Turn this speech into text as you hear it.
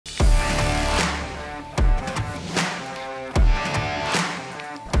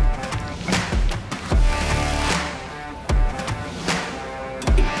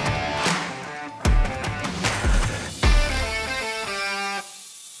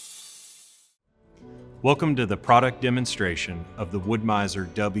Welcome to the product demonstration of the Wood-Mizer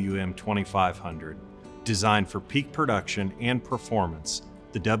WM2500. Designed for peak production and performance,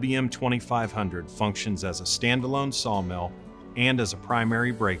 the WM2500 functions as a standalone sawmill and as a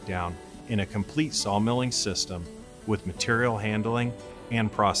primary breakdown in a complete sawmilling system with material handling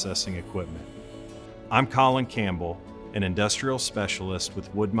and processing equipment. I'm Colin Campbell, an industrial specialist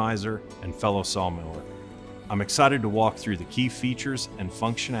with Wood-Mizer and fellow sawmiller. I'm excited to walk through the key features and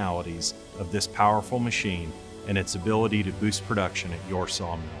functionalities of this powerful machine and its ability to boost production at your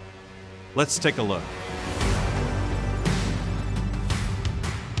sawmill. Let's take a look.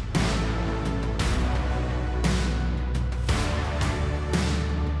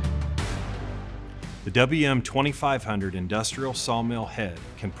 The WM2500 industrial sawmill head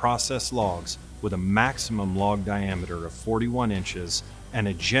can process logs with a maximum log diameter of 41 inches and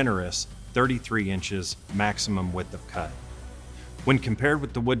a generous 33 inches maximum width of cut. When compared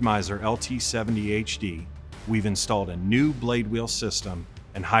with the Wood-Mizer LT70 HD, we've installed a new blade wheel system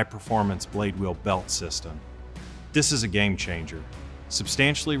and high-performance blade wheel belt system. This is a game changer,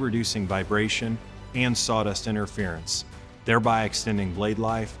 substantially reducing vibration and sawdust interference, thereby extending blade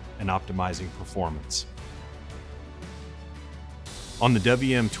life and optimizing performance. On the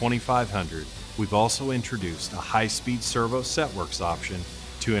WM2500, we've also introduced a high-speed servo setworks option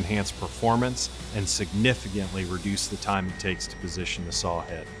to enhance performance and significantly reduce the time it takes to position the saw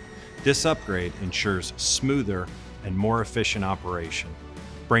head. This upgrade ensures smoother and more efficient operation,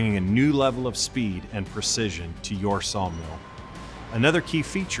 bringing a new level of speed and precision to your sawmill. Another key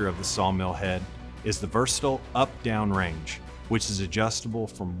feature of the sawmill head is the versatile up-down range, which is adjustable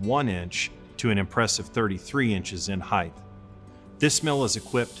from 1 inch to an impressive 33 inches in height. This mill is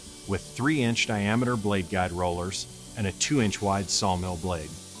equipped with 3-inch diameter blade guide rollers and a 2-inch wide sawmill blade.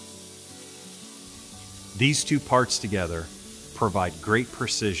 These two parts together provide great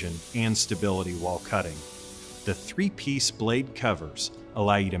precision and stability while cutting. The 3-piece blade covers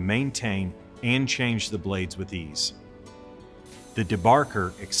allow you to maintain and change the blades with ease. The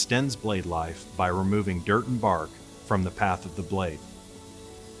debarker extends blade life by removing dirt and bark from the path of the blade.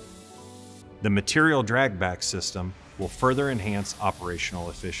 The material drag back system will further enhance operational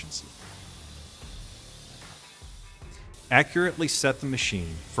efficiency. Accurately set the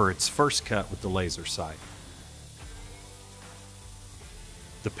machine for its first cut with the laser sight.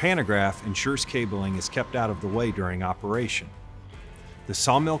 The Pantograph ensures cabling is kept out of the way during operation. The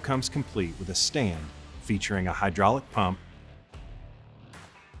sawmill comes complete with a stand featuring a hydraulic pump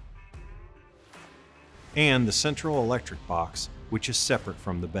and the central electric box, which is separate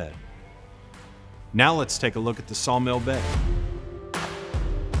from the bed. Now let's take a look at the sawmill bed.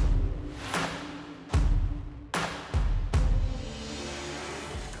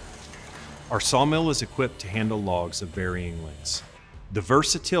 Our sawmill is equipped to handle logs of varying lengths. The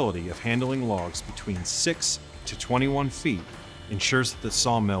versatility of handling logs between 6 to 21 feet ensures that the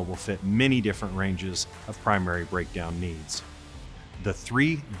sawmill will fit many different ranges of primary breakdown needs. The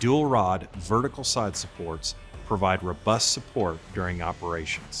 3 dual rod vertical side supports provide robust support during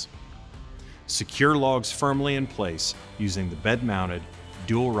operations. Secure logs firmly in place using the bed-mounted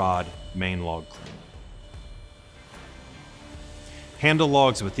dual rod main log cleaner. Handle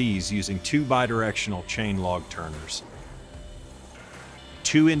logs with ease using 2 bidirectional chain log turners.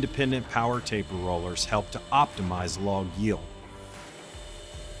 2 independent power taper rollers help to optimize log yield.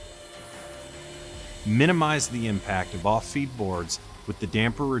 Minimize the impact of off-feed boards with the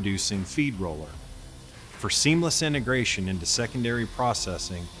damper-reducing feed roller. For seamless integration into secondary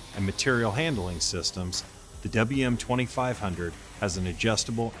processing and material handling systems, the WM2500 has an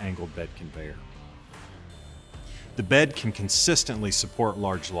adjustable angled bed conveyor. The bed can consistently support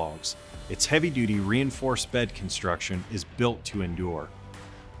large logs. Its heavy-duty reinforced bed construction is built to endure.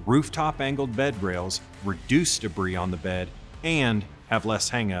 Rooftop angled bed rails reduce debris on the bed and have less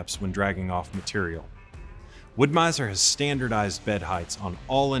hang-ups when dragging off material. Wood-Mizer has standardized bed heights on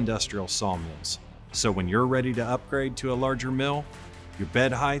all industrial sawmills, so when you're ready to upgrade to a larger mill, your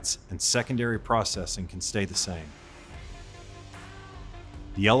bed heights and secondary processing can stay the same.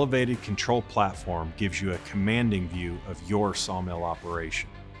 The elevated control platform gives you a commanding view of your sawmill operation.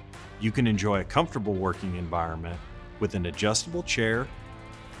 You can enjoy a comfortable working environment with an adjustable chair,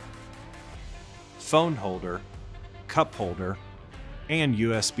 phone holder, cup holder, and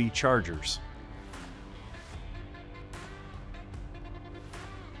USB chargers.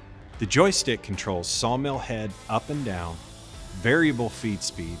 The joystick controls sawmill head up and down, variable feed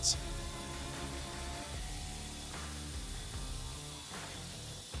speeds,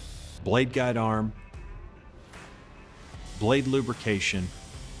 blade guide arm, blade lubrication,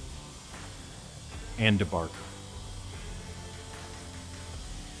 and debarker.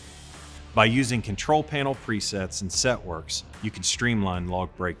 By using control panel presets and setworks, you can streamline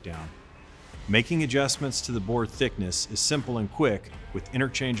log breakdown. Making adjustments to the board thickness is simple and quick with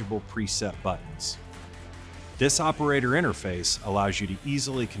interchangeable preset buttons. This operator interface allows you to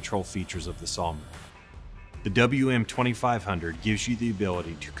easily control features of the sawmill. The WM2500 gives you the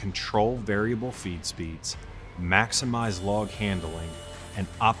ability to control variable feed speeds, maximize log handling, and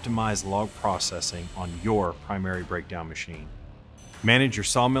optimize log processing on your primary breakdown machine. Manage your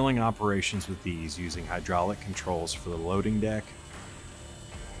sawmilling operations with ease using hydraulic controls for the loading deck,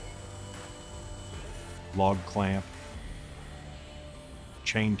 log clamp,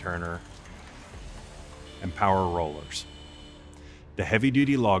 chain turner, and power rollers. The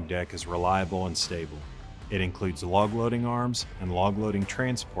heavy-duty log deck is reliable and stable. It includes log loading arms and log loading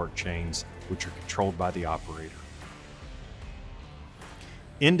transport chains, which are controlled by the operator.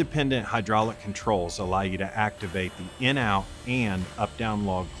 Independent hydraulic controls allow you to activate the in-out and up-down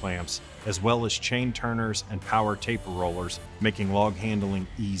log clamps, as well as chain turners and power taper rollers, making log handling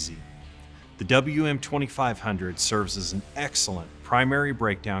easy. The WM2500 serves as an excellent primary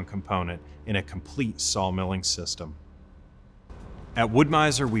breakdown component in a complete sawmilling system. At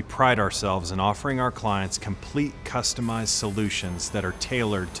Wood-Mizer, we pride ourselves in offering our clients complete customized solutions that are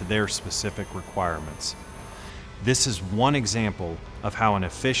tailored to their specific requirements. This is one example of how an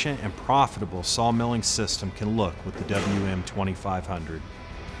efficient and profitable sawmilling system can look with the WM2500.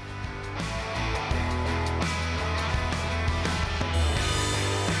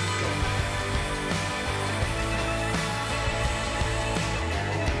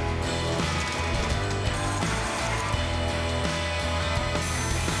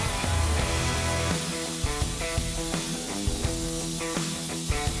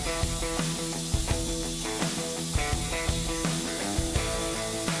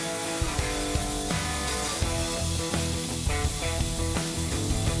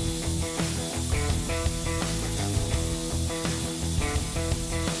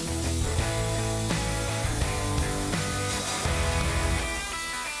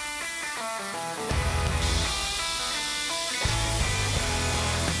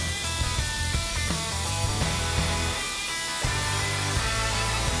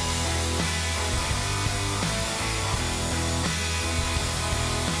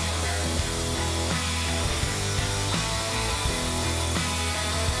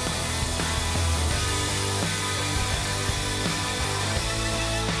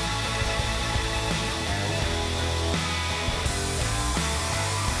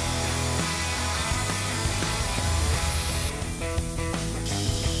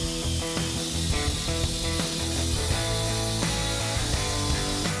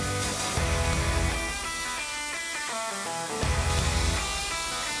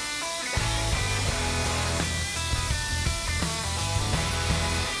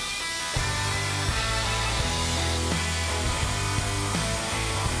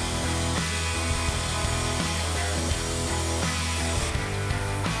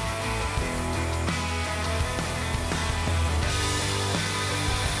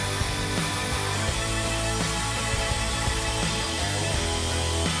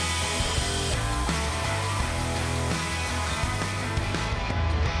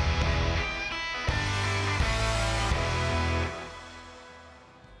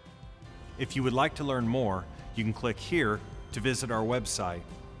 If you would like to learn more, you can click here to visit our website,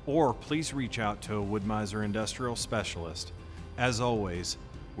 or please reach out to a Wood-Mizer industrial specialist. As always,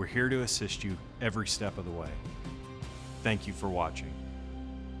 we're here to assist you every step of the way. Thank you for watching.